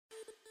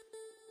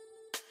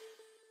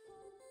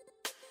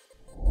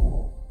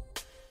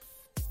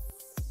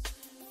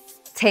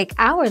Take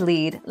our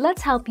lead,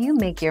 let's help you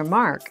make your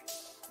mark.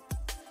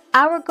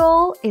 Our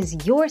goal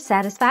is your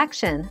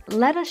satisfaction.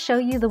 Let us show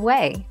you the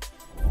way.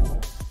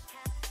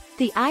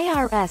 The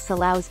IRS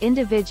allows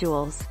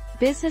individuals,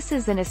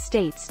 businesses and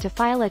estates to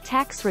file a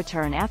tax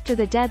return after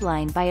the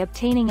deadline by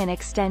obtaining an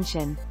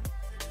extension.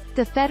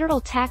 The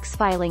federal tax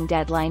filing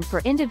deadline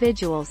for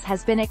individuals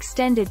has been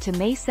extended to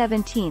May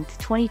 17,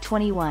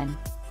 2021.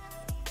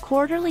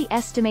 Quarterly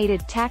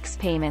estimated tax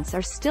payments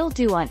are still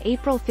due on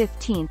April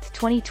 15,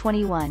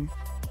 2021.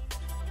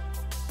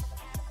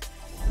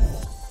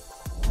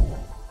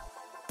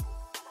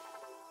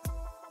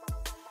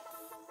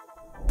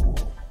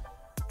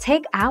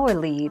 Take our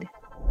lead.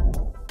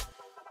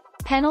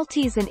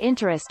 Penalties and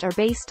interest are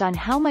based on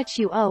how much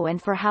you owe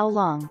and for how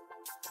long.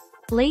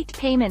 Late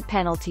payment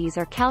penalties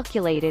are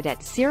calculated at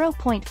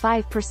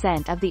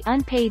 0.5% of the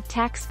unpaid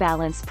tax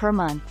balance per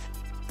month.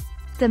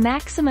 The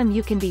maximum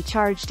you can be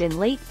charged in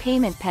late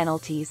payment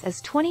penalties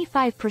is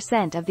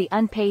 25% of the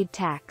unpaid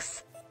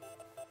tax.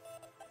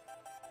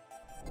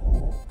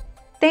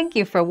 Thank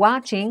you for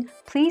watching.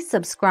 Please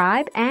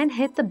subscribe and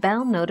hit the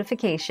bell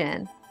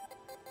notification.